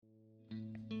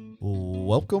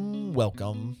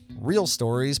Welcome, Real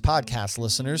Stories podcast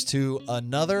listeners, to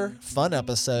another fun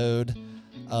episode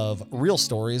of Real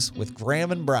Stories with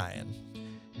Graham and Brian.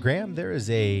 Graham, there is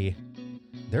a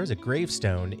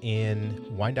gravestone in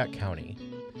Wyandotte County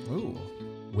Ooh.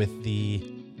 with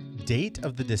the date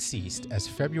of the deceased as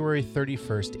February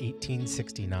 31st,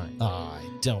 1869. I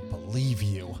don't believe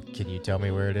you. Can you tell me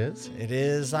where it is? It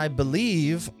is, I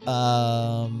believe,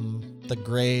 the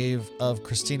grave of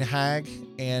Christina Hagg,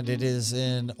 and it is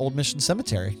in Old Mission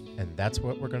Cemetery. And that's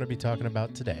what we're going to be talking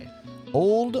about today.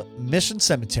 Old Mission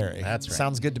Cemetery. That's right.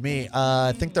 Sounds good to me.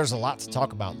 I think there's a lot to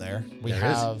talk about there. We There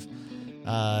have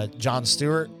John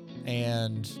Stewart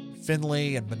and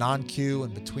Finley and Menonque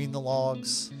and Between the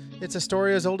Logs. It's a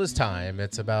story as old as time.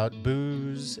 It's about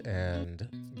booze and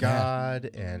God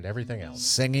and everything else.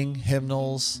 Singing,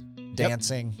 hymnals,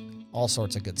 dancing, all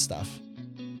sorts of good stuff.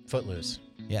 Footloose.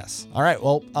 Yes. All right.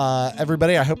 Well,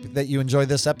 everybody, I hope that you enjoy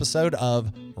this episode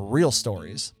of Real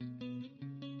Stories.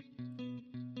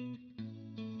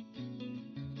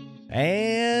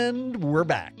 And we're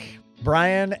back.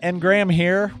 Brian and Graham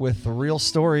here with Real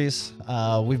Stories.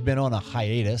 We've been on a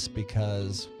hiatus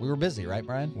because we were busy, right,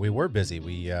 Brian? We were busy.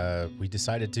 We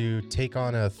decided to take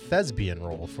on a thespian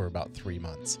role for about 3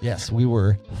 months. Yes, we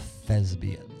were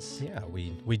thespians. Yeah,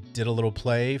 we did a little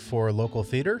play for local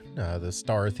theater, the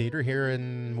Star Theater here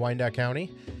in Wyandotte County,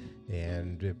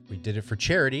 and we did it for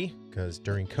charity because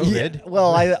during COVID. Yeah,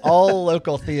 well, all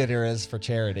local theater is for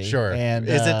charity. Sure. And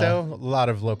is it though? A lot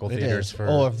of local it theaters is. for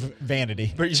Or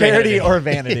vanity. For Charity vanity. or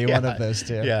vanity, Yeah. one of those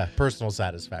two. Yeah, personal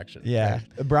satisfaction. Yeah.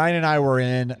 Brian and I were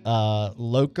in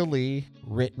locally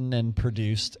written and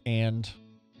produced and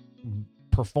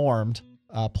performed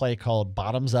a play called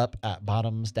Bottoms Up at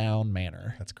Bottoms Down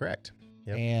Manor. That's correct.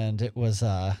 Yep. And it was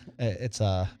It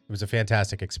was a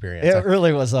fantastic experience. it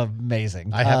really was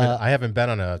amazing. I haven't been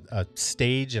on a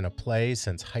stage in a play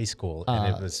since high school,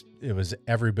 and it was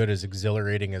every bit as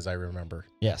exhilarating as I remember.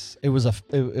 Yes, it was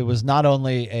it was not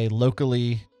only a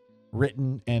locally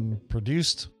written and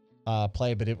produced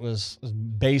play, but it was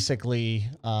basically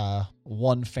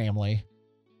one family.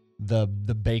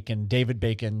 David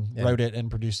Bacon wrote it and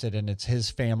produced it, and it's his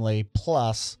family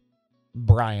plus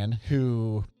Brian,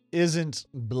 who isn't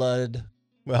blood.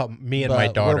 Well, me and but my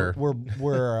daughter.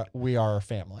 we are a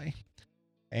family,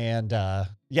 and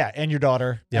and your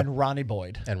daughter Yep. and Ronnie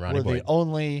Boyd. And Ronnie We're Boyd. the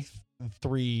only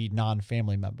 3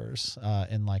 non-family members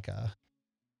in like a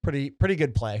pretty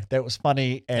good play that was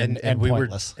funny and we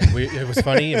pointless. it was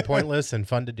funny and pointless and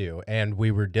fun to do, and we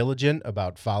were diligent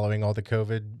about following all the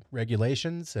COVID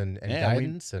regulations and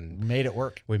guidance, and Made it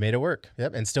work. we made it work.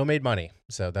 Yep, and still made money.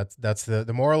 So that's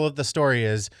the moral of the story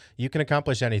is you can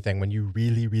accomplish anything when you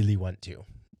really, really want to.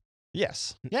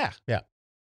 Yes. Yeah. Yeah.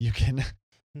 You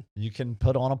can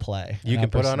put on a play. You and can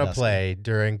that put person on a does play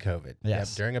during COVID.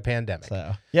 Yes. Yep, during a pandemic.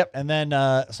 So, yep. And then,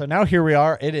 so now here we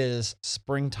are. It is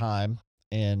springtime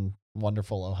in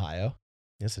wonderful Ohio.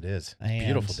 Yes, it is. And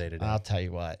Beautiful day today. I'll tell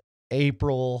you what,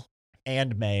 April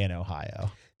and May in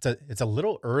Ohio. It's a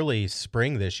little early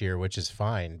spring this year, which is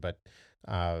fine, but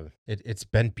it's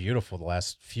been beautiful the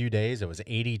last few days. It was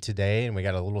 80 today, and we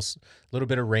got a little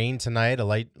bit of rain tonight, a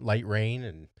light rain,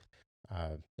 and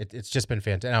it's just been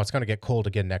fantastic. Now it's going to get cold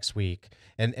again next week,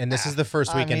 and this is the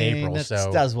first week in April, It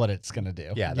so does what it's going to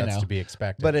do. yeah, that's to be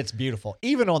expected. But it's beautiful.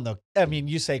 Even on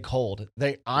you say cold.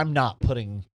 I'm not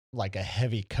putting like a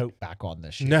heavy coat back on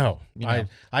this year. No, You know?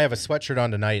 I have a sweatshirt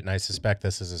on tonight, and I suspect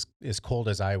this is as cold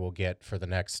as I will get for the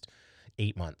next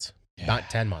 8 months, not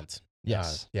 10 months.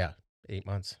 Yes. 8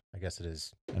 months. I guess it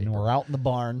is. And April. we're out in the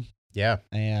barn, Yeah.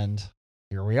 and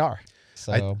here we are.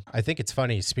 So I think it's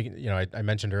funny. Speaking, I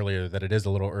mentioned earlier that it is a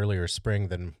little earlier spring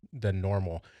than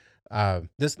normal.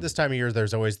 This time of year,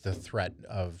 there's always the threat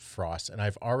of frost, and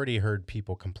I've already heard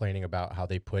people complaining about how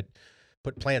they put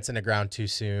plants in the ground too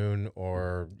soon,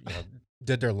 or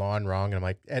did their lawn wrong. And I'm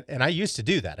like, and I used to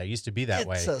do that. I used to be that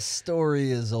way. it's a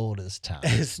story as old as time.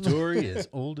 Story as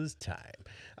old as time.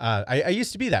 I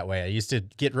used to be that way. I used to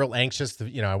get real anxious.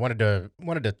 I wanted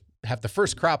to have the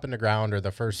first crop in the ground or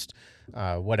the first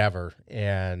whatever,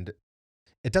 and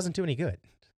it doesn't do any good.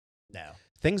 No.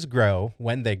 Things grow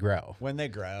when they grow, When they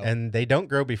grow. and they don't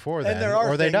grow before then, And there are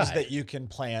or they things die. that you can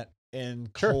plant in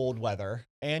Sure. cold weather,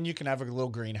 and you can have a little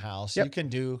greenhouse. Yep. You can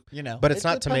do, But it's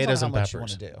not it depends tomatoes on and how much you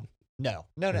peppers. want to do. No.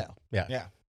 Yeah.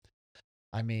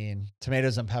 I mean,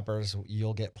 tomatoes and peppers,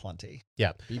 you'll get plenty.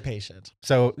 Yeah. Be patient.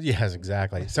 So yes,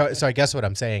 exactly. So I guess what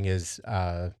I'm saying is,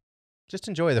 just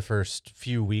enjoy the first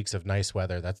few weeks of nice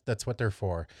weather. That's what they're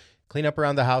for. Clean up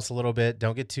around the house a little bit.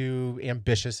 Don't get too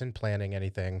ambitious in planning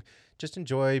anything. Just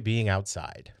enjoy being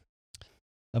outside.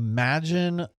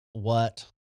 Imagine what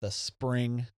the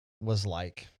spring was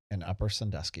like in Upper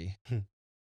Sandusky Hmm.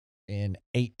 in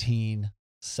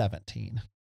 1817.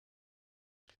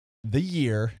 The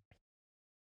year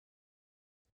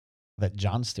that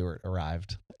John Stewart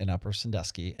arrived in Upper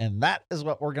Sandusky. And that is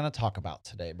what we're going to talk about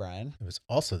today, Brian. It was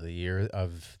also the year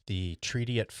of the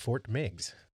treaty at Fort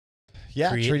Meigs. Yeah,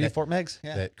 Treaty that, Fort Meigs.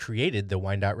 Yeah. That created the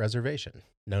Wyandotte Reservation,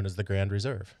 known as the Grand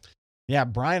Reserve. Yeah,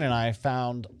 Brian and I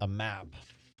found a map.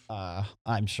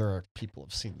 I'm sure people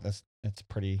have seen this. It's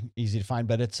pretty easy to find,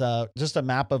 but it's just a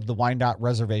map of the Wyandotte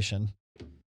Reservation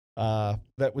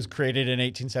that was created in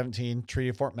 1817, Treaty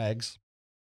of Fort Meigs.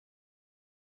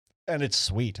 And it's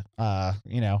sweet. Has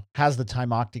the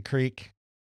Timocty Creek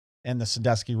and the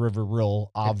Sandusky River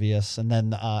real obvious, and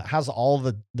then has all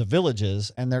the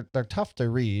villages, and they're tough to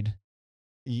read.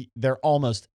 They're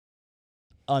almost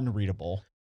unreadable.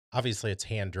 Obviously, it's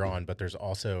hand drawn, but there's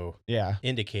also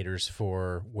indicators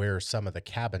for where some of the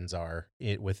cabins are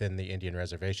within the Indian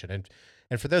Reservation.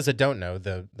 And for those that don't know,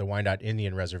 the Wyandotte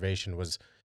Indian Reservation was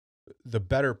the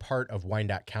better part of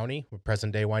Wyandotte County,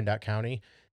 present day Wyandotte County,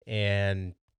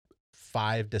 and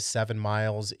 5 to 7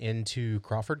 miles into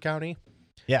Crawford County.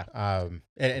 Yeah.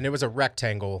 And it was a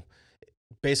rectangle,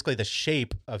 basically the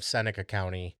shape of Seneca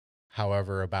County,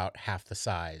 however, about half the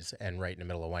size and right in the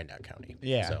middle of Wyandotte County.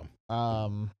 Yeah. So,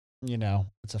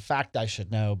 it's a fact I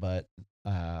should know, but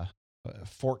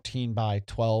 14 by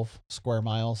 12 square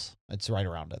miles, it's right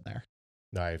around in there.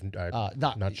 No,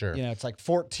 I'm not sure. It's like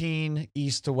 14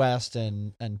 east to west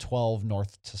and 12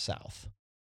 north to south.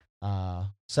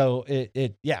 So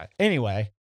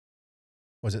anyway.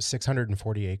 Was it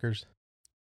 640 acres?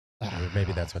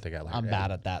 Maybe that's what they got. I'm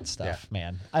bad at that stuff,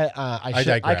 man.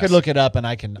 I could look it up and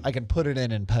I can put it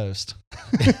in post.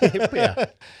 Yeah,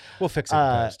 we'll fix it in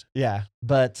post. Yeah,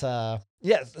 but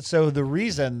so the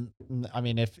reason, I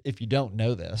mean, if you don't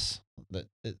know this, that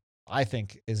I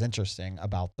think is interesting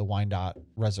about the Wyandotte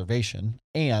Reservation,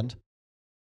 and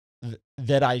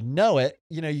that I know it.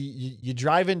 You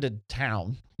drive into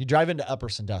town, you drive into Upper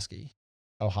Sandusky,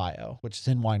 Ohio, which is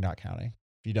in Wyandotte County.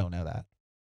 If you don't know that,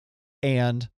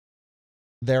 and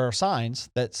there are signs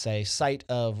that say site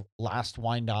of last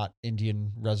Wyandotte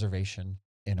Indian Reservation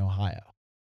in Ohio.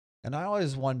 And I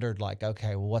always wondered, like,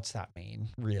 okay, well, what's that mean,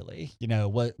 really?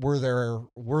 What were there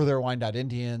Wyandotte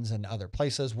Indians in other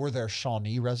places? Were there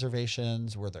Shawnee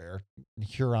reservations? Were there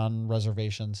Huron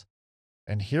reservations?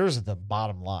 And here's the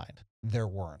bottom line. There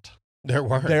weren't. There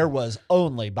weren't. There was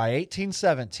only, by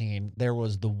 1817, there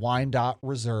was the Wyandotte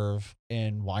Reserve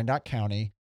in Wyandotte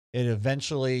County. It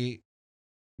eventually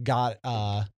got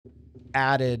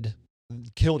added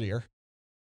Killdeer,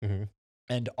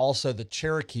 and also the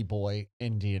Cherokee Boy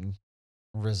Indian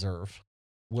Reserve,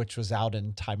 which was out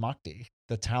in Timocty,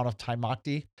 the town of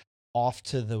Timocty, off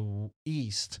to the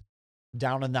east,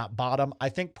 down in that bottom, I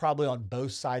think probably on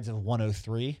both sides of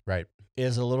 103, right,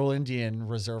 is a little Indian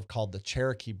reserve called the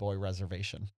Cherokee Boy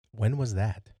Reservation. When was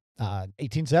that?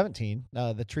 1817,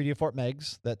 the Treaty of Fort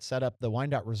Meigs that set up the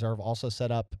Wyandotte Reserve also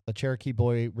set up the Cherokee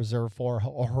Boy Reserve for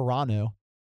Horano,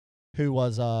 who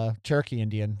was a Cherokee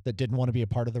Indian that didn't want to be a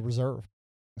part of the reserve.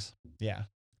 Yeah.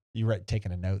 You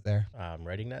taking a note there? I'm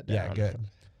writing that down. Yeah,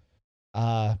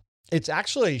 good. It's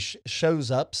actually shows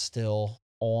up still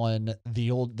on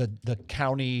the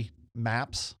county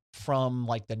maps from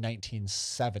like the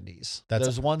 1970s.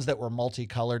 Those ones that were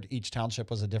multicolored, each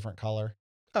township was a different color.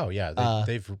 Oh, yeah.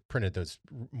 They've printed those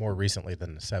more recently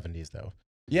than the 70s, though.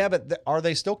 Yeah, but are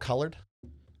they still colored?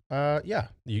 Yeah.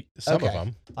 Some of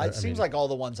them. It seems like all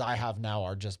the ones I have now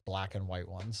are just black and white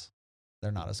ones.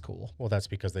 They're not as cool. Well, that's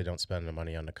because they don't spend the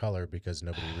money on the color because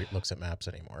nobody looks at maps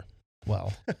anymore.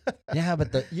 Well, yeah,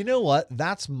 but you know what?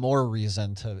 That's more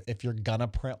reason to, if you're going to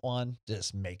print one,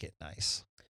 just make it nice.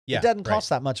 Yeah, it doesn't cost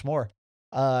that much more.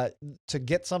 To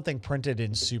get something printed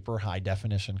in super high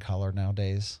definition color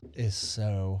nowadays it's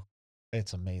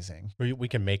amazing. We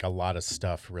can make a lot of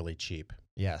stuff really cheap.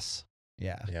 Yes.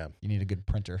 Yeah. Yeah. You need a good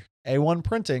printer. A1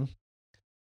 Printing.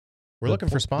 We're looking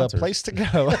for sponsors. The place to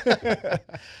go.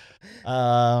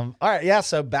 All right. Yeah.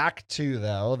 So back to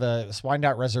the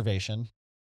Wyandotte Reservation.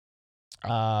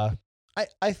 I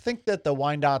think that the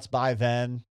Wyandottes by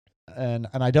then, and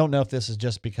I don't know if this is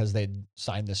just because they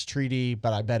signed this treaty,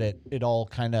 but I bet it all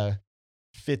kind of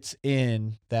fits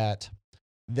in that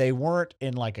they weren't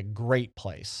in like a great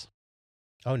place.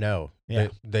 Oh no, yeah.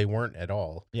 They weren't at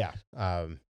all. Yeah.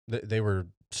 They were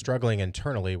struggling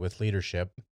internally with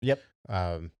leadership. Yep.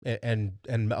 And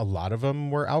a lot of them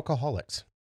were alcoholics.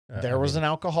 There was an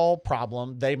alcohol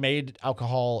problem. They made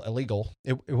alcohol illegal.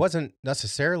 It wasn't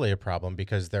necessarily a problem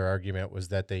because their argument was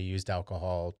that they used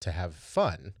alcohol to have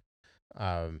fun.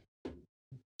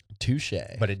 Touche.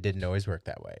 But it didn't always work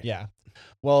that way. Yeah.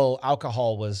 Well,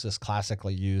 alcohol was just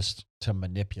classically used to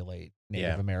manipulate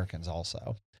Native Americans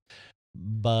also.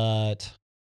 But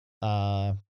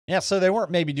so they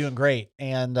weren't maybe doing great.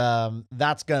 And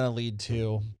that's going to lead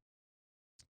to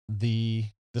the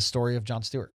story of John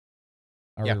Stewart.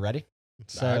 Are we ready?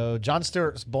 So John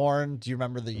Stewart's born, do you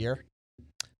remember the year?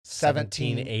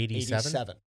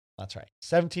 1787. That's right.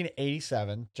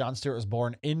 1787. John Stewart was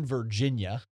born in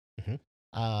Virginia,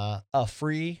 a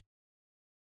free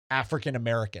African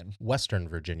American. Western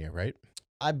Virginia, right?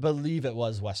 I believe it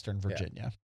was Western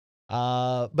Virginia.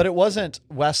 But it wasn't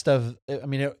west of,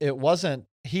 it wasn't,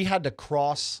 he had to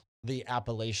cross the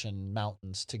Appalachian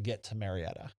Mountains to get to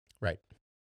Marietta. Right.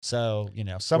 So,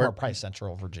 somewhere probably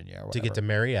central Virginia. Or whatever. To get to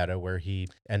Marietta, where he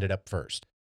ended up first.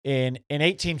 In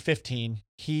 1815,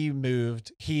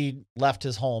 he left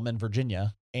his home in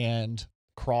Virginia and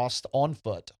crossed on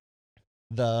foot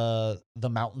the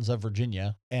mountains of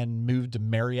Virginia and moved to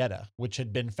Marietta, which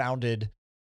had been founded,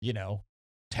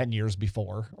 10 years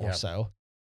before or so.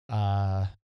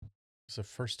 It's the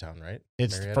first town, right?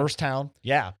 It's the first town.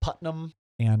 Yeah. Putnam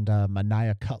and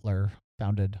Mania Cutler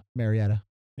founded Marietta.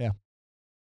 Yeah.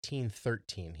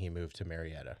 1813, he moved to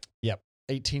Marietta. Yep.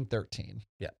 1813.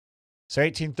 Yeah. So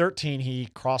 1813, he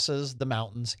crosses the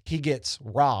mountains. He gets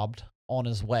robbed on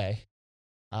his way.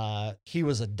 He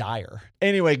was a dyer.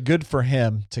 Anyway, good for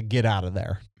him to get out of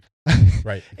there.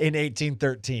 Right. In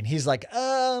 1813, he's like,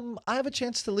 I have a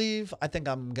chance to leave. I think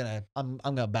I'm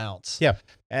gonna bounce. Yeah.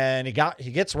 And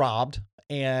he gets robbed,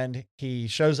 and he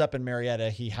shows up in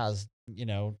Marietta. He has,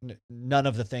 none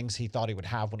of the things he thought he would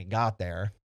have when he got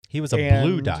there. He was a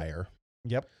blue dyer.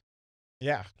 Yep.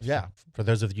 Yeah. Yeah. For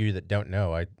those of you that don't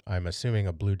know, I'm assuming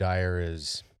a blue dyer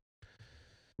is.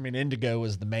 Indigo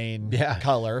is the main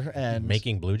color, and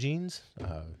making blue jeans.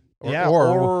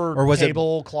 Or was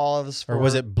tablecloths. Or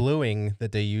was it bluing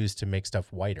that they used to make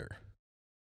stuff whiter?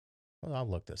 Well, I'll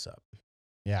look this up.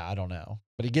 Yeah, I don't know.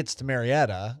 But he gets to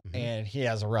Marietta, and he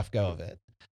has a rough go of it.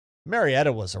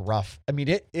 Marietta was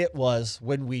it was,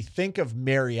 when we think of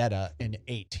Marietta in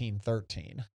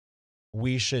 1813,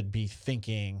 we should be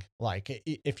thinking, like,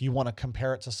 if you want to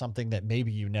compare it to something that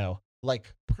maybe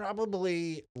like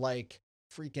probably like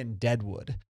freaking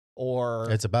Deadwood. Or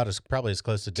it's probably as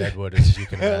close to Deadwood as you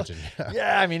can imagine.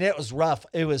 Yeah, it was rough.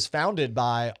 It was founded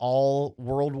by all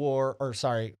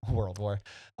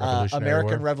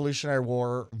American Revolutionary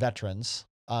War veterans,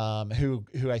 who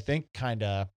I think kind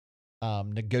of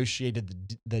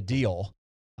negotiated the deal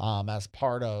as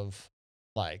part of,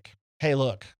 like, hey,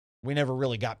 look, we never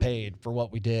really got paid for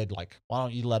what we did. Like, why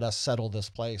don't you let us settle this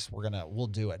place? We'll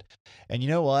do it. And you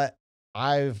know what?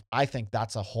 I think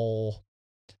that's a whole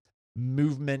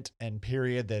movement and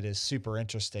period that is super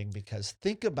interesting, because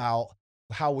think about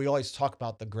how we always talk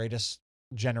about the greatest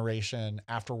generation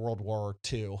after World War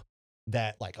II,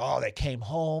 that like, they came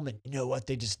home and you know what?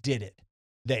 They just did it.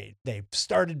 They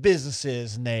started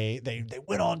businesses and they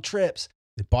went on trips.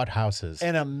 They bought houses.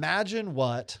 And imagine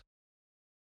what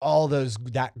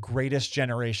that greatest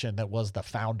generation that was the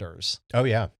founders. Oh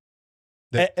yeah.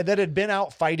 That had been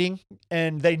out fighting,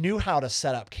 and they knew how to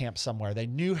set up camp somewhere. They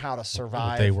knew how to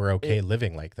survive. They were okay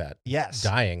living like that. Yes.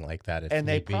 Dying like that. And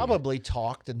they probably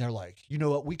talked, and they're like, you know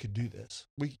what? We could do this.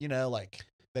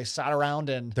 They sat around,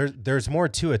 and there's more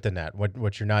to it than that.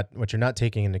 What you're not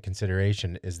taking into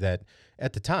consideration is that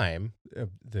at the time,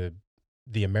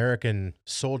 the American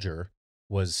soldier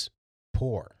was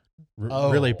poor.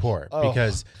 Really poor,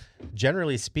 because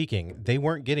generally speaking, they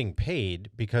weren't getting paid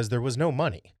because there was no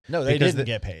money. No, they didn't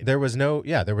get paid. There was no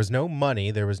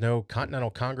money. There was no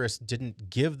Continental Congress didn't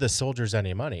give the soldiers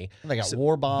any money. They got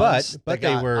war bonds, but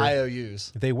they were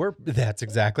IOUs. That's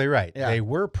exactly right. Yeah. They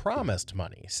were promised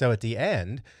money. So at the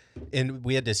end, and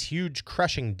we had this huge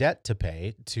crushing debt to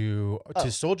pay to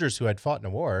soldiers who had fought in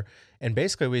a war, and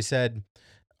basically we said,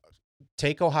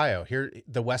 take Ohio. Here,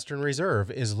 the Western Reserve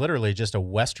is literally just a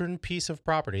Western piece of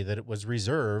property that it was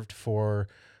reserved for,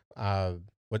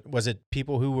 what was it,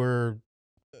 people who were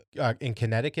in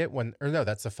Connecticut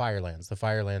that's the Firelands. The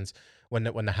Firelands, when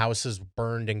the houses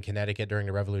burned in Connecticut during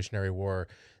the Revolutionary War,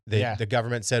 the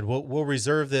government said, we'll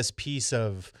reserve this piece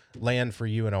of land for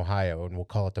you in Ohio, and we'll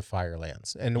call it the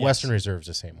Firelands. And the Western Reserve's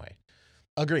the same way.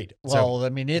 Agreed. Well,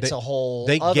 it's a whole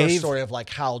other story of like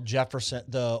how Jefferson,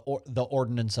 the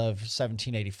ordinance of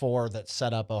 1784 that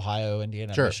set up Ohio,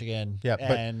 Indiana, Michigan,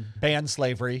 and banned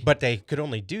slavery. But they could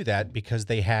only do that because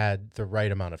they had the right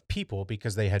amount of people,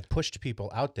 because they had pushed people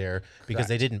out there because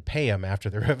they didn't pay them after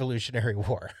the Revolutionary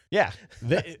War. Yeah.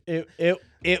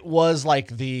 It was like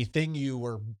the thing you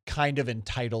were kind of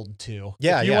entitled to.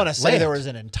 Yeah. If you want to say there was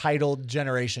an entitled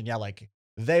generation, like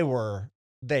they were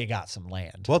they got some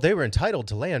land. Well, they were entitled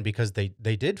to land because they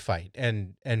did fight,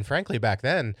 and frankly, back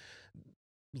then,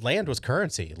 land was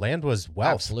currency. Land was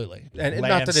wealth. Absolutely. And Land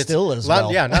not that it's still is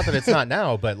wealth. Yeah, not that it's not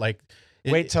now, but like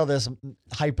Wait till this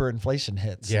hyperinflation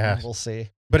hits. Yeah. We'll see.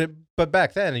 But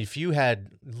back then, if you had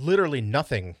literally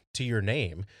nothing to your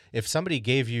name, if somebody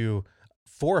gave you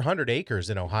 400 acres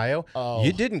in Ohio, Oh.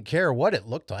 you didn't care what it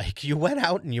looked like. You went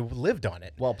out and you lived on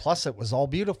it. Well, plus it was all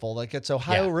beautiful. Like it's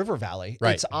Ohio Yeah. River Valley.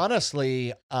 Right. It's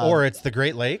honestly, Or it's the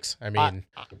Great Lakes. I mean,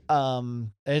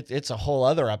 it's a whole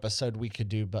other episode we could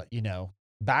do, but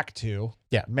back to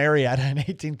Yeah. Marietta in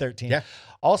 1813. Yeah.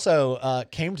 Also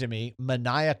came to me,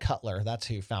 Mania Cutler. That's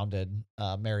who founded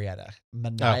Marietta.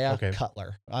 Mania okay.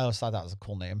 Cutler. I always thought that was a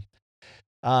cool name.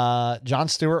 John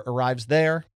Stewart arrives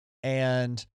there,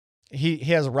 and he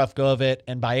has a rough go of it.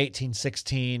 And by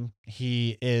 1816,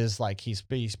 he is like he's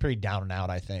pretty down and out,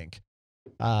 I think,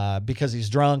 because he's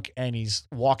drunk and he's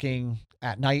walking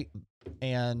at night,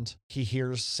 and he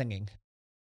hears singing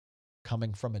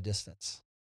coming from a distance.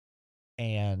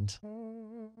 And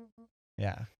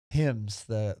yeah, hymns,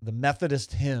 the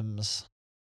Methodist hymns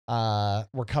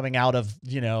were coming out of,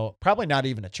 probably not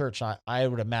even a church. I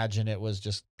would imagine it was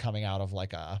just coming out of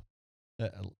like a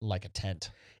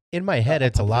tent. in my head,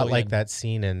 it's a lot like pavilion. that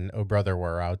scene in Oh Brother,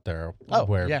 We're Out There, Oh,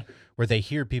 where yeah. they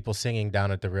hear people singing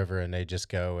down at the river and they just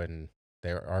go, and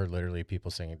there are literally people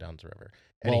singing down the river.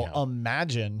 Anyhow, Well,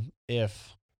 imagine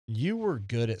if you were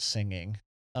good at singing.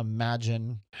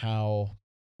 Imagine how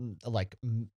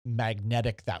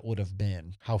magnetic that would have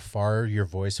been. how far your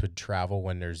voice would travel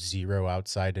when there's zero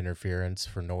outside interference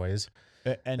for noise.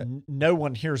 And no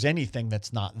one hears anything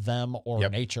that's not them or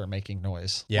Yep. nature making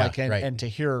noise. Yeah, right. And to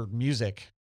hear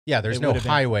music. Yeah, there's It no would have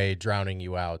been- highway drowning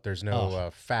you out. There's no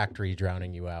Ugh. factory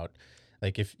drowning you out.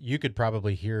 Like if you could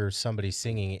probably hear somebody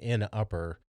singing in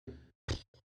Upper,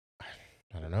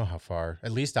 I don't know how far,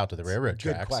 at least out to the railroad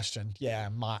Good tracks. question. Yeah,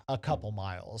 a couple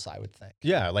miles, I would think.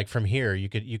 Yeah, like from here, you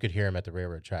could hear them at the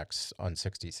railroad tracks on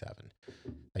 67.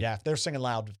 Like- Yeah, if they're singing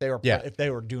loud, if they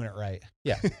were doing it right.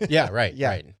 Yeah, yeah, right, Yeah.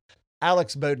 right.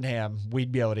 Alex Bodenham,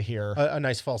 we'd be able to hear. A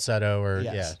nice falsetto, or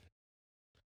Yes.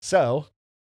 So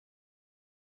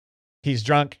he's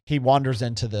drunk. He wanders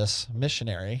into this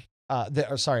missionary,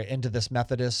 into this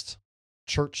Methodist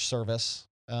church service,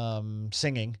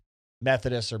 singing.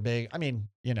 Methodists are big. I mean,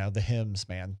 the hymns,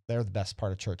 man, they're the best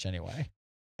part of church anyway.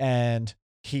 And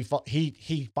he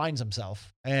finds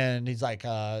himself, and he's like,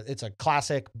 it's a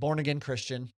classic born again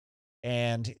Christian,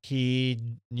 and he,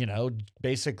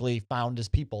 basically found his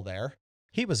people there.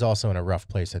 He was also in a rough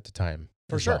place at the time.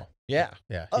 For as sure. well. Yeah.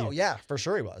 Yeah. Oh, yeah, for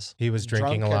sure he was. He was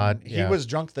drinking Drunk a lot. and Yeah. He was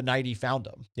drunk the night he found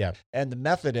him. Yeah. And the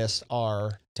Methodists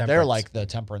they're Temperance. like the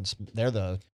temperance. They're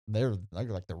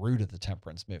like the root of the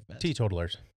temperance movement.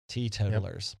 Teetotalers.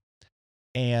 Teetotalers.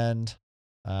 And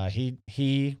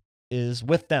he is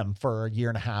with them for a year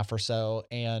and a half or so,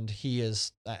 and he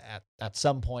is at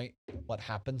some point, what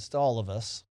happens to all of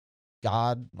us,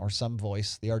 God or some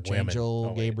voice, the archangel,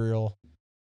 Oh, wait. Gabriel,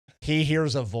 he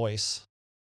hears a voice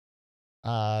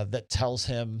that tells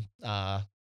him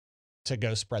to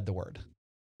go spread the word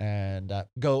and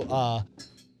go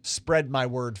spread my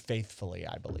word faithfully,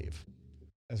 I believe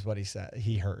is what he said.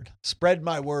 He heard, spread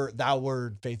my word, thou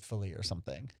word faithfully, or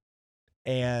something.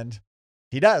 And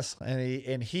he does.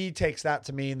 And he takes that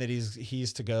to mean that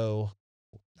he's to go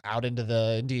out into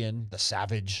the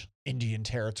savage Indian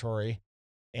territory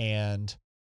and,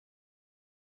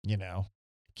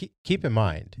 Keep in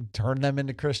mind. turn them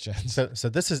into Christians. So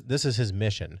this is his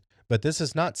mission, but this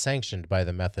is not sanctioned by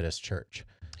the Methodist Church.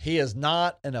 He is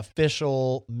not an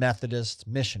official Methodist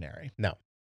missionary. No.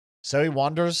 So he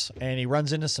wanders and he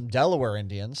runs into some Delaware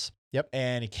Indians. Yep.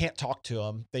 And he can't talk to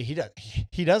them.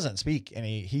 He doesn't speak, and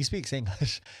he speaks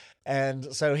English.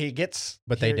 And so he gets,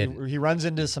 But they didn't. He runs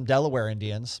into some Delaware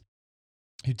Indians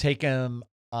who take him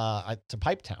to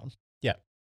Pipetown. Yeah.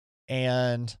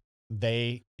 And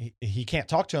he can't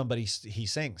talk to him, but he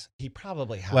sings. He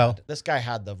probably had, Well- this guy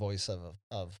had the voice of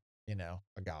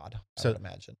a god, I So- would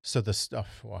imagine. So the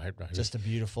stuff. Well, Just a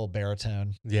beautiful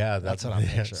baritone. yeah, that's what I'm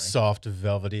picturing. Soft,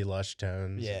 velvety, lush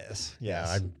tones. Yes. Yeah,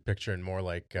 I'm picturing more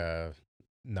like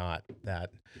not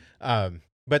that.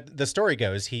 But the story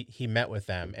goes he met with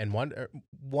them, and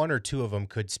one or two of them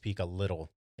could speak a little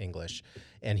English,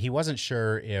 and he wasn't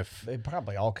sure if They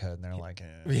probably all could, and they're like,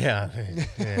 yeah,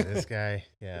 this guy,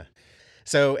 yeah.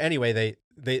 So anyway,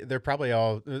 they're probably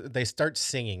all they start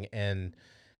singing and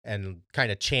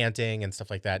kind of chanting and stuff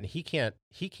like that, and he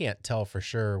can't tell for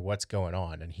sure what's going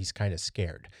on, and he's kind of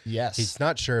scared. Yes. He's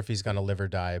not sure if he's going to live or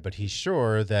die, but he's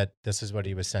sure that this is what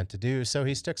he was sent to do, so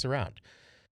he sticks around.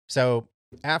 So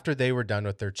after they were done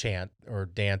with their chant or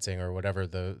dancing or whatever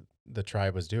the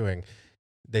tribe was doing,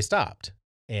 they stopped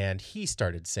and he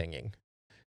started singing.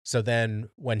 So then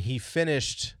when he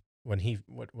finished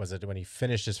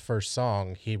his first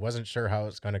song, he wasn't sure how it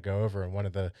was going to go over, and one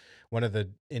of the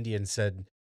Indians said,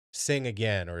 "Sing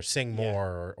again," or "Sing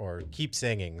more," or "Keep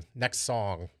singing." Next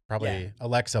song, probably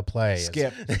Alexa play.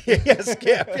 Skip. Yeah,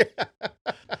 skip.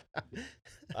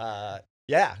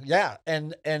 Yeah.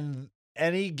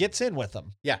 And he gets in with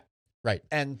them. Yeah, right.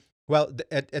 And Well,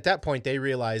 at that point, they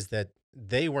realized that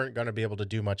they weren't going to be able to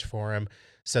do much for him,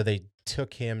 so they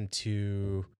took him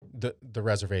to the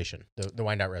reservation, the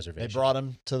Wyandotte they Reservation. brought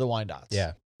him to the Wyandottes.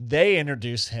 Yeah. They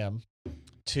introduced him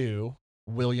to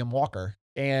William Walker.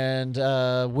 And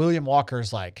William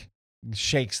Walker's like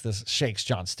shakes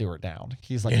John Stewart down.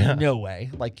 He's like, Yeah. no way.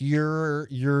 Like you're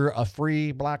a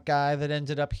free black guy that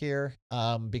ended up here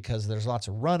because there's lots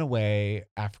of runaway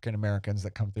African Americans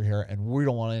that come through here, and we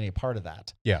don't want any part of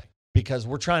that. Yeah. Because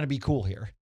we're trying to be cool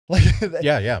here. Like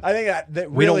Yeah. I think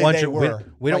that We don't really want they you. were.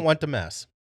 We don't Like, want the mess.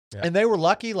 Yeah. and they were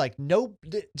lucky. Like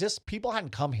just people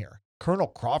hadn't come here. Colonel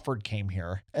Crawford came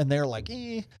here, and they're like,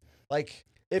 like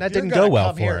if That you're didn't gonna go well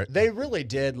come for here, it. They really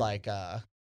did. Like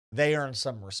they earned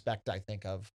some respect, I think,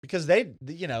 of because they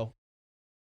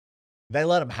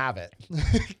let them have it.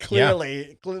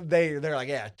 Clearly, they're like,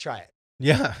 yeah, try it.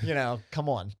 Yeah. Come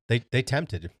on. They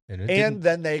tempted, and it And didn't.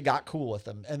 then they got cool with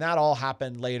them, and that all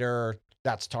happened later.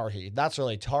 That's Tarhi. That's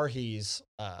really Tarhi's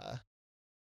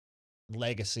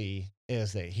legacy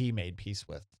is that he made peace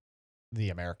with the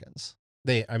Americans.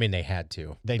 They had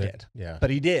to. They did. Yeah. But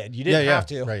he did. You didn't Yeah, have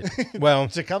to. right. Well,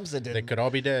 Tecumseh didn't. they could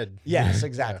all be dead. Yes, Yeah.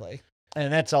 exactly.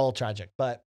 And that's all tragic.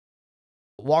 But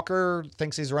Walker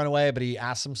thinks he's run away, but he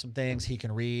asks him some things. He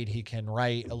can read, he can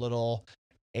write a little.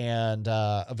 And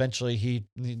eventually he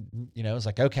is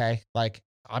like, okay, like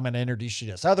I'm going to introduce you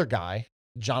to this other guy,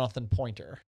 Jonathan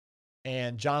Pointer.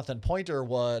 And Jonathan Pointer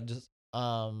was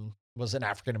an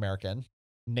African-American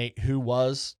who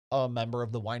was a member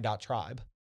of the Wyandotte tribe.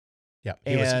 Yeah.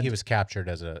 And- He was captured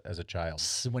as a child.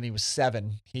 When he was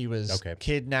 7, he was Okay.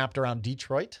 kidnapped around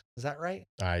Detroit. Is that right?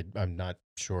 I'm not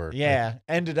sure. Yeah,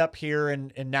 ended up here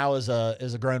and now is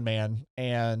a grown man,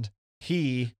 and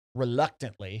he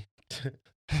reluctantly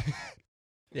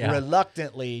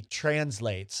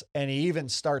translates, and he even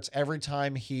starts every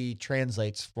time he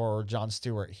translates for John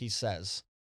Stewart, he says,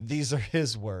 "These are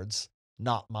his words,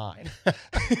 not mine."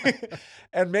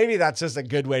 And maybe that's just a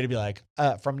good way to be like,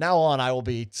 from now on I will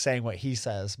be saying what he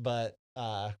says, but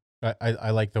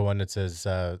I like the one that says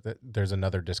that there's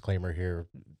another disclaimer here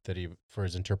that for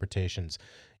his interpretations.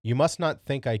 You must not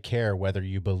think I care whether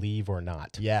you believe or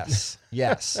not. Yes.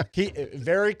 He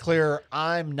very clear.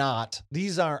 I'm not.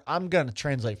 I'm going to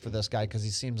translate for this guy because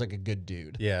he seems like a good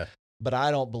dude. Yeah. But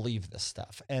I don't believe this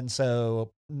stuff. And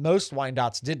so most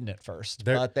Wyandottes didn't at first.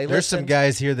 But they there's some listened.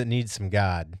 guys here that need some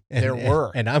God. And, There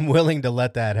were. And I'm willing to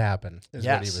let that happen, is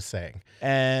what he Yes. was saying.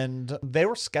 And they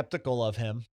were skeptical of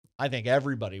him. I think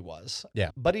everybody was.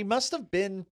 Yeah. But he must have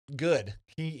been good.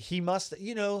 He must,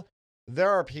 there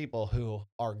are people who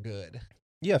are good.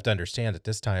 You have to understand at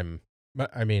this time,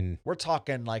 I mean, We're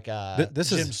talking like a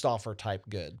This Jim is- Stauffer type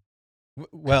good.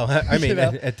 well, I mean, You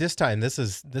know? at this time, this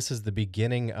is the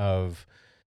beginning of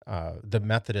the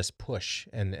Methodist push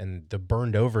and the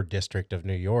burned over district of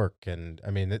New York. And I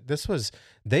mean,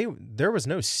 there was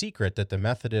no secret that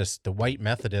the white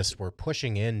Methodists were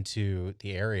pushing into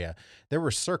the area. There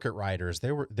were circuit riders.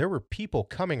 There were people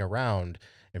coming around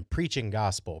and preaching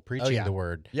gospel, preaching the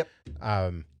word. Yep.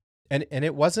 And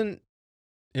it wasn't,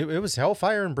 it was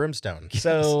hellfire and brimstone.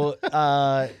 So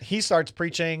he starts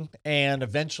preaching, and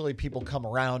eventually people come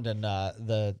around, and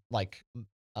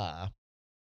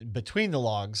between the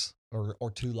logs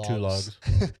or two logs,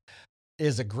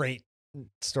 is a great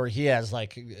story. He has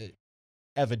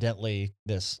evidently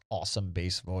this awesome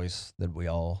bass voice that we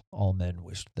all men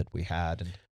wished that we had,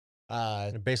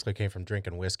 and It basically came from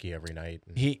drinking whiskey every night.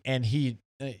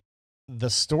 the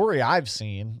story I've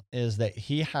seen is that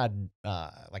he had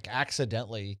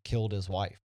accidentally killed his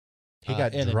wife. He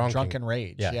got in drunk a drunken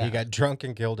rage. Yeah, he got drunk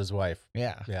and killed his wife.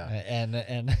 Yeah. Yeah.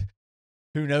 And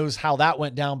who knows how that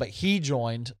went down, but he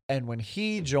joined. And when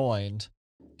he joined,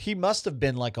 he must have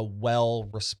been like a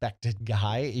well-respected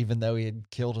guy, even though he had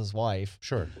killed his wife.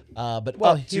 Sure. But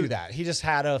Well, he just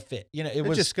had a fit.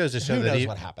 It just goes to show who that knows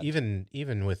what happened.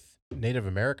 even with Native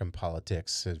American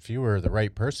politics, if you were the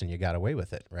right person, you got away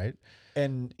with it, right?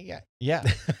 And yeah.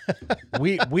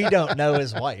 we don't know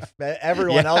his wife.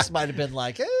 Everyone else might have been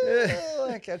like,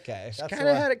 okay. Kind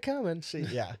of had it coming.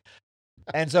 Yeah.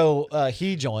 And so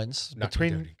he joins Not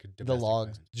between condoning the domestic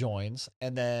logs violence. joins,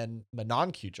 and then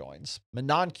Menonque joins.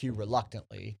 Menonque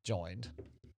reluctantly joined,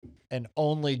 and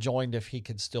only joined if he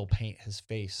could still paint his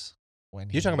face when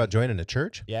You're talking about joining a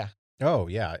church? Yeah, Oh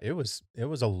yeah, it was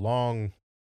a long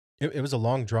it was a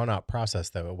long drawn out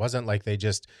process though. It wasn't like they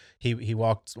just he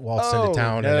waltzed into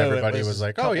town and everybody was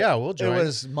like, "Oh yeah, we'll join." It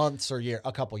was months or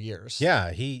a couple years.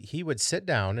 Yeah, he would sit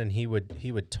down and he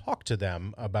would talk to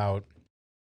them about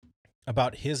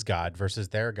his God versus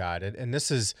their God. And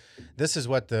this is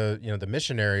what the the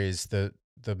missionaries, the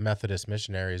Methodist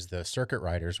missionaries, the circuit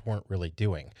riders weren't really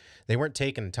doing. They weren't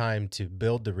taking time to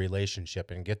build the relationship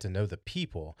and get to know the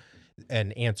people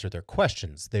and answer their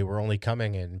questions. They were only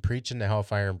coming and preaching the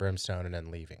hellfire and brimstone and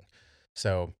then leaving.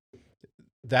 So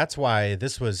that's why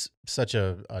this was such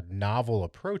a novel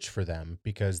approach for them,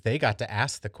 because they got to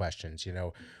ask the questions,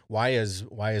 why is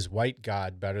white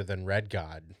God better than red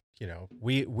God?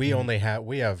 We only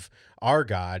have our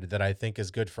God that I think is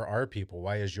good for our people.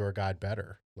 Why is your God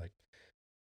better? Like,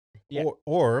 Yeah.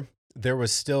 or there were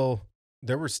still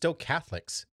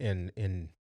Catholics in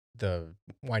the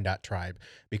Wyandotte tribe,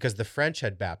 because the French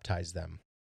had baptized them.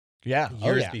 Yeah.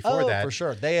 Years before that. For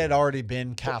sure. They had already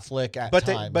been Catholic at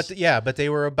times. But they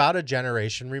were about a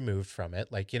generation removed from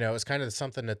it. Like, it was kind of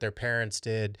something that their parents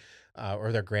did,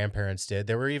 or their grandparents did.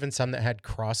 There were even some that had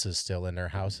crosses still in their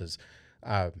houses.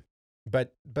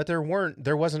 But there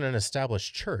wasn't an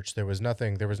established church. There was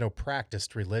no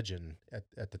practiced religion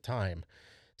at the time.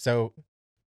 So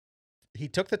he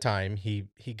took the time, he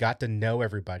got to know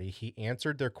everybody, he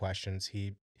answered their questions,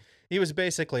 he was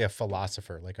basically a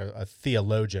philosopher, like a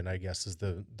theologian, I guess is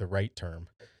the right term.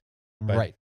 But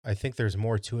right. I think there's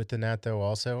more to it than that, though,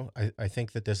 also. I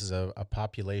think that this is a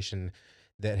population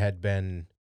that had been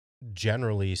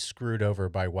generally screwed over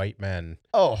by white men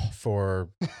for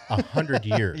 100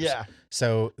 years. Yeah.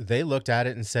 So they looked at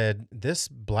it and said, this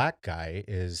black guy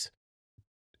is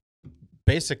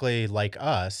basically like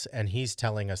us, and he's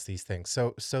telling us these things.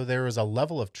 So there was a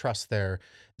level of trust there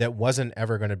that wasn't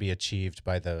ever going to be achieved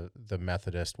by the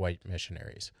Methodist white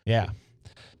missionaries. Yeah.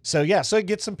 So he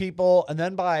gets some people, and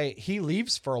then he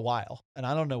leaves for a while, and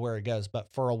I don't know where he goes, but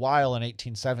for a while in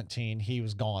 1817, he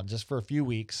was gone just for a few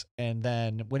weeks. And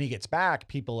then when he gets back,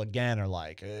 people again are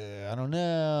like, I don't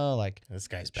know, like, this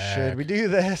guy's back. Should we do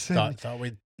this? Thought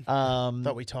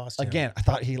we tossed him. Again, I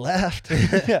thought he left.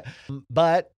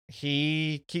 But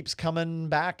he keeps coming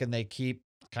back, and they keep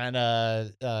kind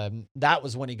of, that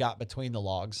was when he got between the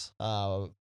logs, to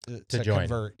join.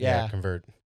 Convert. Yeah, convert.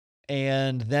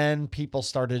 And then people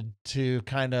started to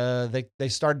kind of, they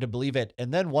started to believe it.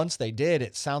 And then once they did,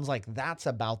 it sounds like that's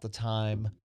about the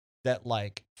time that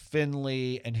like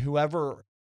Finley and whoever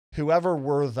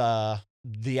were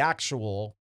the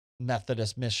actual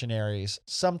Methodist missionaries,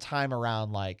 sometime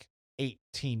around like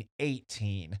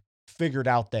 1818, figured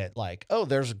out that like, oh,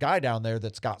 there's a guy down there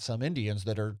that's got some Indians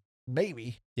that are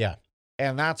maybe. Yeah.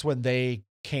 And that's when they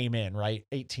came in, right?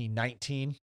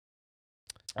 1819.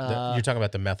 You're talking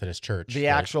about the Methodist Church. The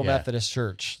actual Methodist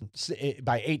Church,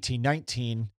 by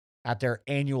 1819, at their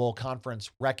annual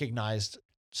conference, recognized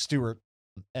Stewart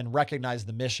and recognized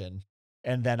the mission,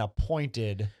 and then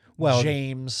appointed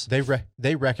James.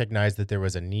 They recognized that there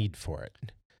was a need for it.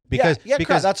 Because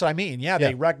that's what I mean. Yeah,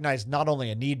 they recognized not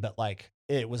only a need, but like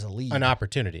it was a lead, an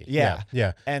opportunity.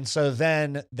 Yeah. And so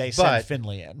then they sent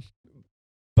Finley in.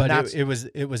 But it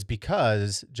was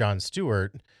because John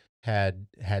Stewart had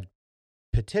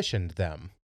petitioned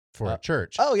them for a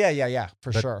church. Oh, yeah,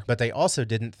 for sure. But they also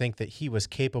didn't think that he was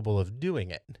capable of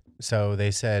doing it. So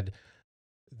they said,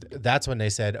 that's when they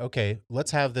said, okay,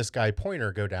 let's have this guy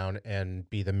Pointer go down and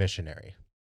be the missionary.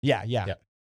 Yeah.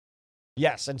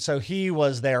 Yes, and so he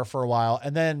was there for a while,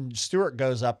 and then Stewart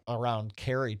goes up around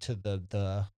Cary to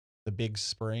the Big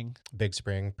Spring. Big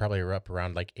Spring, probably up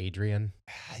around like Adrian.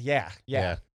 Yeah.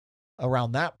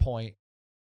 Around that point,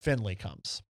 Finley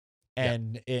comes.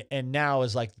 And now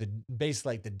is like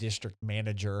basically like the district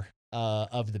manager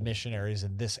of the missionaries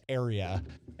in this area,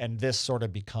 and this sort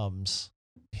of becomes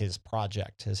his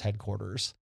project, his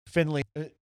headquarters. Finley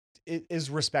is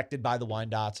respected by the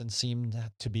Wyandottes and seemed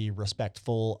to be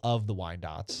respectful of the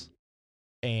Wyandottes,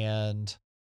 and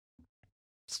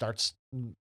starts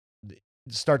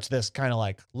this kind of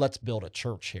like, let's build a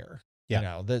church here.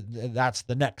 Yeah. That's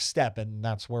the next step, and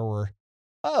that's where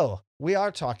we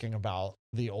are talking about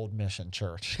the old mission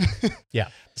church. Yeah.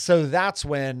 So that's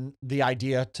when the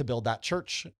idea to build that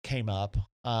church came up,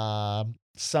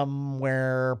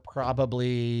 somewhere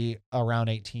probably around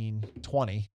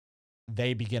 1820.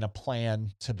 They begin a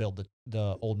plan to build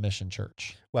the old mission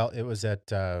church. Well, it was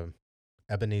at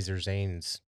Ebenezer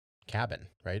Zane's cabin,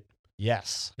 right?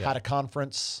 Yes. Yeah. Had a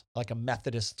conference, like a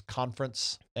Methodist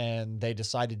conference, and they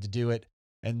decided to do it.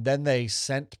 And then they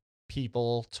sent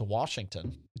people to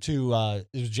Washington to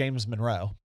it was James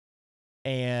Monroe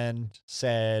and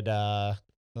said,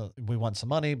 we want some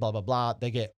money, blah, blah, blah. They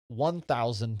get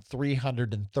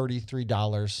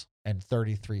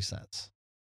 $1,333.33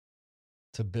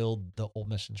 to build the Old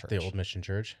Mission Church. The Old Mission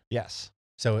Church. Yes.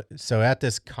 So at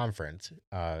this conference,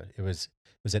 it was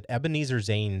at Ebenezer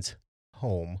Zane's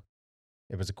home.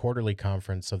 It was a quarterly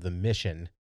conference of the mission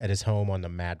at his home on the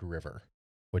Mad River,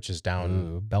 which is down.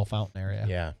 Ooh, Bell Fountain area.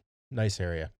 Yeah, nice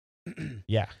area.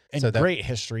 Yeah. And So that- great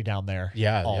history down there.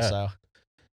 Yeah, Also. yeah.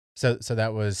 So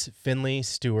that was Finley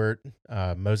Stewart,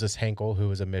 Moses Henkel, who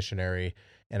was a missionary,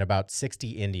 and about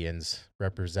 60 Indians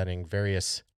representing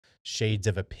various shades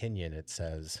of opinion, it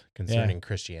says, concerning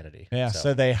Christianity. Yeah.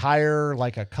 So they hire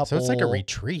like a couple. So it's like a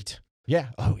retreat. Yeah.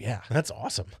 Oh, yeah. That's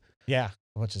awesome. Yeah.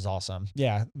 Which is awesome.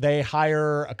 Yeah. They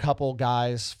hire a couple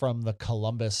guys from the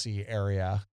Columbus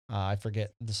area. I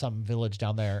forget some village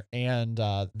down there. And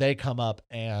they come up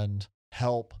and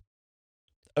help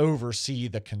oversee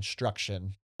the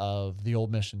construction of the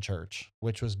Old Mission Church,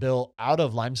 which was built out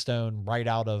of limestone right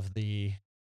out of the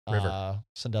River.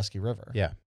 Sandusky River.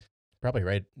 Yeah. Probably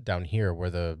right down here where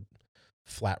the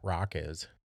flat rock is.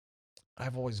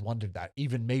 I've always wondered that,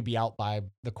 even maybe out by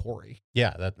the quarry.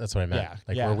 Yeah, that's what I meant. Yeah,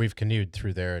 Like yeah. where we've canoed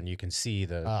through there and you can see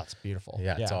the. Oh, it's beautiful.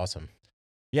 yeah, it's awesome.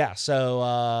 Yeah.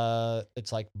 So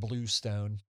it's like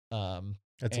bluestone. It's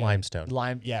and limestone.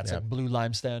 It's Yeah. like blue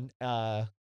limestone.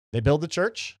 They build the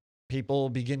church. People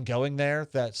begin going there.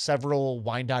 That several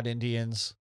Wyandotte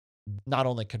Indians not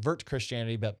only convert to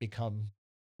Christianity, but become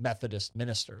Methodist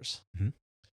ministers, Mhm.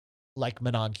 like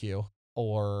Menonque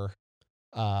or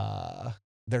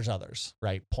there's others,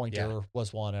 right? Pointer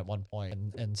was one at one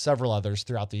point, and several others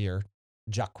throughout the year.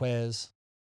 Jaquez,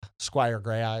 Squire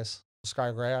Gray Eyes.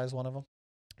 Squire Gray Eyes one of them?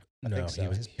 I think so.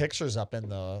 His picture's up in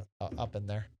the up in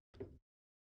there.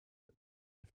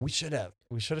 We should have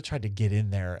tried to get in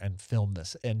there and film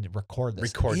this and record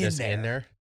this. in there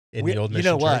in We- the Old you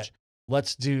Mission know what? Church.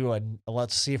 Let's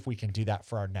see if we can do that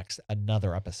for our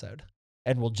another episode,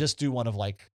 and we'll just do one of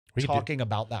like We could do- talking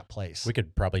about that place. We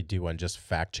could probably do one just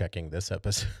fact checking this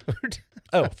episode.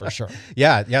 Oh, for sure.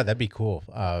 Yeah, that'd be cool.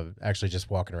 Actually, just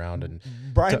walking around and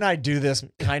Brian and I do this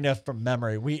kind of from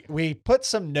memory. We put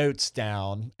some notes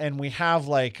down, and we have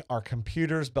like our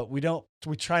computers, but we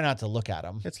try not to look at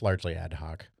them. it's largely ad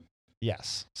hoc.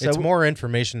 Yes, It's more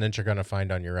information than you're going to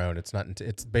find on your own. It's not.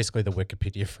 It's basically the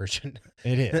Wikipedia version.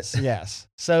 It is, yes.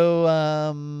 So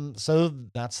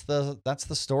that's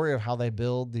the story of how they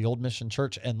build the Old Mission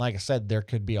Church. And like I said, there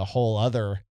could be a whole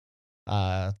other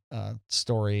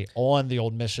story on the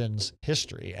Old Mission's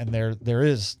history, and there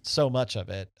is so much of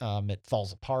it. It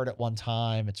falls apart at one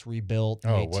time. It's rebuilt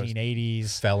in the it was.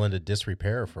 1880s. Fell into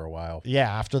disrepair for a while. Yeah,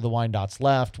 after the Wyandottes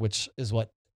left, which is what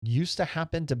used to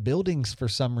happen to buildings for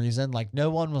some reason. Like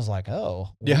no one was like, "Oh,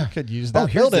 we Yeah. could use that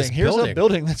here's this building. Here's a building."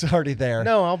 building that's already there."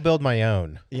 No, I'll build my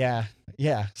own. Yeah,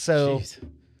 yeah. So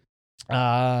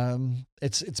Jeez.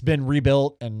 it's been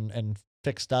rebuilt and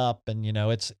fixed up, and you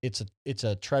know it's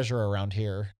a treasure around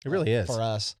here. It really is. for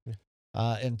us.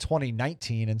 In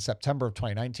 2019, in September of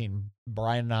 2019,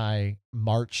 Brian and I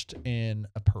marched in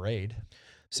a parade.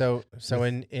 So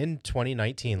in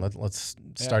 2019, let's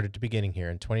start at the beginning here.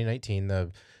 In 2019,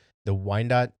 the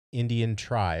Wyandotte Indian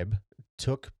tribe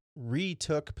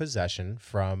retook possession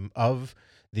of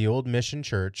the Old Mission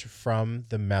Church from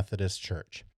the Methodist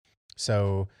Church.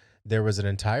 So there was an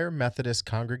entire Methodist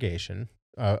congregation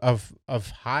of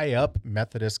high up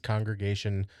Methodist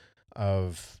congregation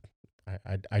of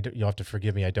you'll have to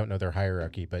forgive me, I don't know their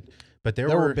hierarchy, but there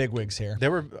were bigwigs here.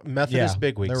 There were Methodist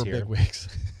bigwigs there were here. bigwigs.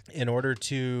 In order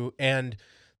to, and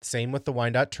same with the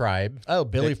Wyandotte tribe. Oh,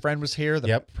 Billy Friend was here.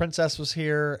 The princess was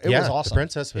here. It was awesome. The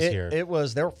princess was here. There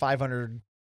were 500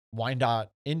 Wyandotte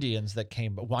Indians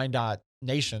Wyandotte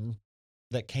Nation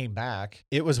that came back.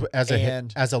 It was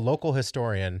as a local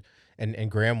historian, and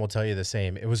Graham will tell you the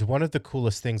same. It was one of the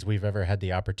coolest things we've ever had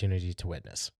the opportunity to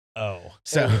witness. Oh,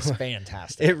 so it was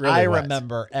fantastic. It really was. I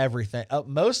remember everything.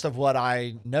 Most of what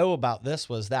I know about this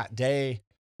was that day.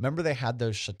 Remember they had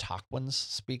those Chautauquans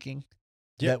speaking?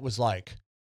 Yeah. That was like,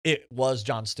 it was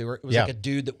John Stewart. It was like a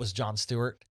dude that was John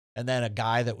Stewart. and then a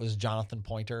guy that was Jonathan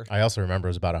Pointer. I also remember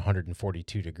it was about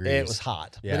 142 degrees. It was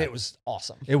hot, Yeah. but it was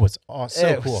awesome. It was so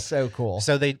It cool. was so cool.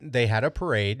 So they had a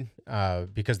parade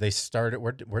because they started.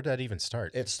 Where did that even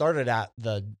start? It started at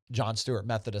the John Stewart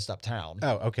Methodist uptown.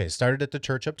 Oh, okay. Started at the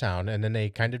church uptown, and then they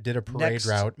kind of did a parade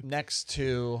route next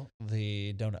to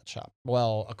the donut shop.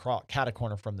 Well, across cat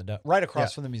corner from right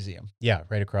across from the museum. Yeah,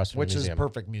 right across from which the museum. is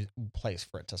perfect place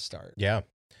for it to start. Yeah,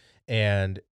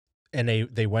 and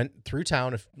they went through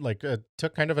town,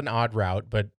 took kind of an odd route,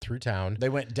 but through town. They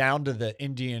went down to the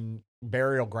Indian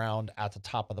burial ground at the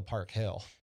top of the Park Hill.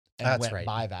 And That's went right.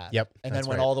 by that. Yep. And then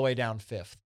went all the way down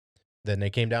 5th. Then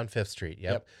they came down 5th Street.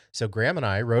 Yep. So Graham and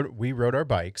I rode our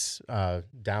bikes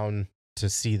down to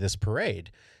see this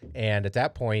parade. And at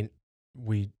that point,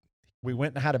 we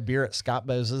went and had a beer at Scott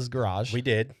Bose's garage. We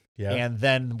did. Yeah. And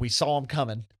then we saw him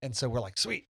coming. And so we're like,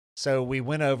 sweet. So we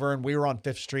went over and we were on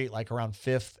 5th Street, like around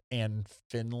 5th and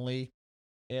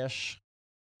Finley-ish.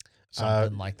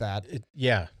 Something like that.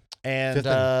 Yeah. And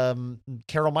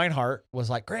Carol Meinhardt was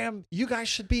like, Graham, you guys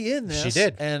should be in this. She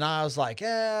did. And I was like,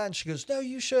 yeah. And she goes, no,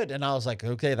 you should. And I was like,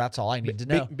 okay, that's all I need to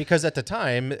know. Because at the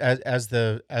time, as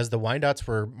the Wyandottes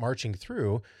were marching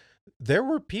through, there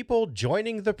were people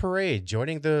joining the parade,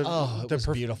 joining the it was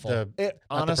beautiful.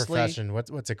 Honestly, the procession.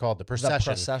 What's it called? The procession. The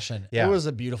procession. Yeah. It was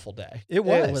a beautiful day. It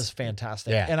was. It was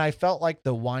fantastic. Yeah. And I felt like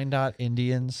the Wyandotte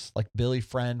Indians, like Billy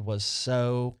Friend, was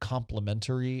so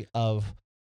complimentary of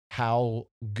how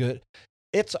good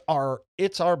it's our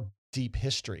deep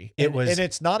history. It was, and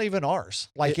it's not even ours.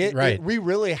 Like we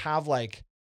really have like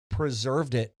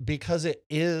preserved it because it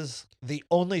is the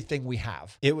only thing we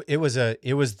have. It's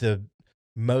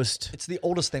the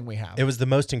oldest thing we have. It was the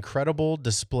most incredible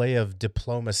display of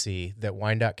diplomacy that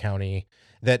Wyandotte County,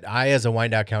 that I as a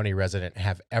Wyandotte County resident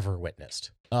have ever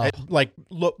witnessed.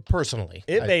 Look personally,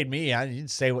 it made me. I didn't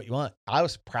say what you want. I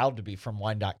was proud to be from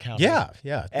Wyandotte County. Yeah.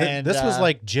 And this was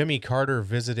like Jimmy Carter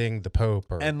visiting the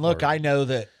Pope. I know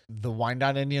that the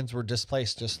Wyandotte Indians were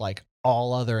displaced, just like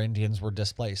all other Indians were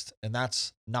displaced, and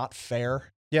that's not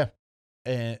fair. Yeah,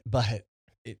 but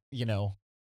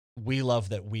we love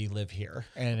that we live here.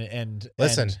 And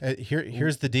listen,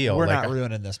 here's the deal. We're not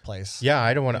ruining this place. Yeah,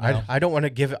 I don't want to. I don't want to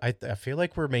give it. I feel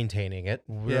like we're maintaining it.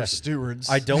 We're stewards.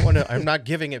 I don't want to. I'm not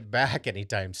giving it back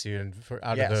anytime soon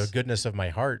out of the goodness of my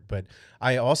heart. But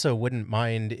I also wouldn't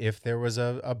mind if there was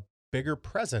a bigger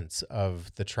presence of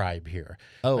the tribe here.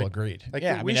 Agreed.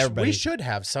 We should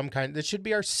have some kind. It should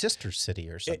be our sister city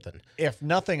or something. If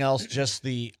nothing else, just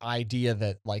the idea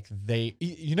that like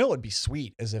what would be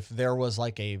sweet is if there was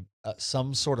like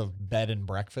some sort of bed and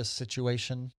breakfast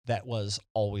situation that was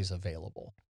always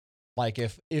available. Like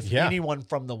if anyone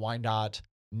from the Wyandotte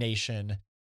Nation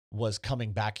was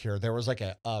coming back here, there was like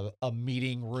a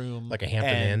meeting room, like a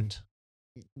Hampton Inn.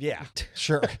 Yeah,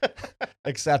 sure.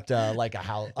 Except like a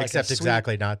house. Like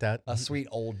exactly not that. A sweet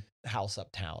old house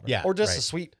uptown. Yeah. Or just a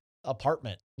sweet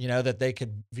apartment, that they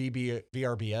could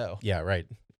VRBO. Yeah, right.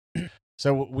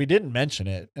 So we didn't mention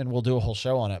it, and we'll do a whole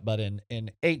show on it, but in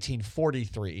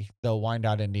 1843, the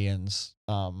Wyandotte Indians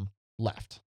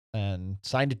left and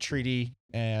signed a treaty,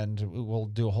 and we'll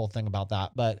do a whole thing about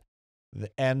that.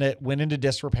 And it went into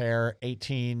disrepair.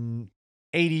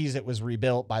 1880s, it was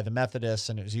rebuilt by the Methodists,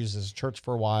 and it was used as a church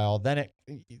for a while. Then it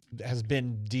has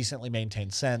been decently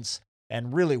maintained since,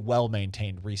 and really well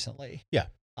maintained recently. Yeah.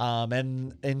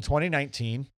 And in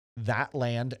 2019, that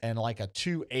land and like a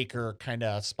 2-acre kind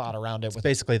of spot around it, it's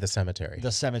basically the cemetery.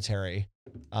 The cemetery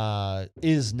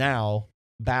is now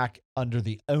back under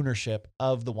the ownership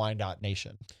of the Wyandotte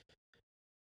Nation,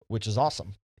 which is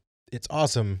awesome. It's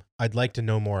awesome. I'd like to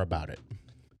know more about it.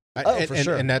 For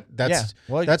sure. And that's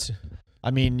that's. I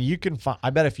mean, you can find. I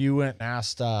bet if you went and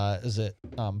asked, is it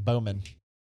Bowman?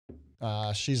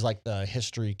 She's like the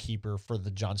history keeper for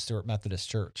the John Stewart Methodist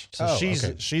Church. So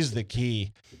she's the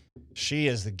key. She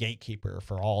is the gatekeeper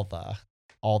for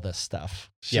all this stuff.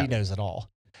 She knows it all.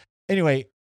 Anyway,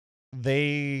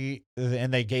 they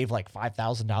gave like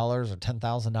 $5,000 or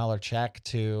 $10,000 check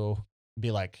to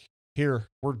be like, here,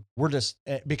 we're just,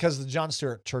 because the John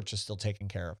Stewart Church is still taking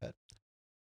care of it.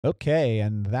 Okay,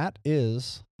 and that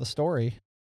is the story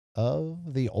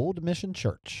of the Old Mission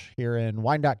Church here in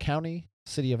Wyandotte County,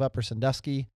 city of Upper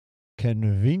Sandusky,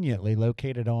 conveniently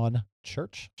located on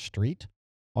Church Street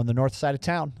on the north side of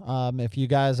town. If you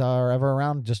guys are ever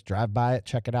around, just drive by it,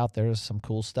 check it out. There's some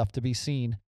cool stuff to be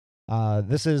seen.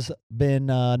 This has been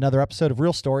another episode of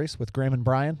Real Stories with Graham and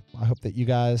Brian. I hope that you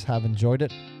guys have enjoyed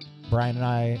it. Brian and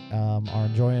I are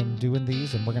enjoying doing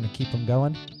these, and we're going to keep them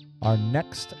going. Our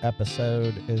next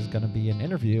episode is going to be an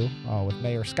interview with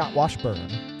Mayor Scott Washburn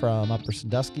from Upper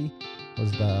Sandusky.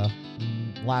 Was the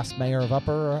last mayor of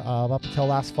Upper up until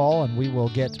last fall, and we will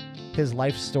get his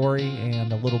life story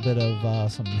and a little bit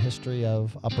of some history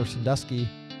of Upper Sandusky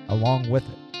along with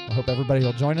it. I hope everybody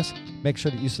will join us. Make sure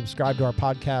that you subscribe to our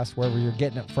podcast wherever you're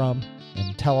getting it from,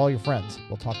 and tell all your friends.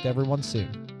 We'll talk to everyone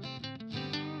soon.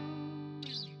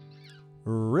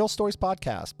 Real Stories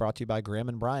Podcast, brought to you by Graham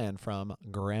and Brian from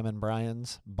Graham and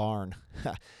Brian's Barn.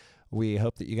 We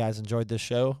hope that you guys enjoyed this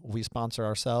show. We sponsor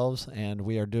ourselves, and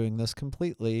we are doing this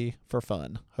completely for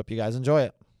fun. Hope you guys enjoy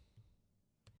it.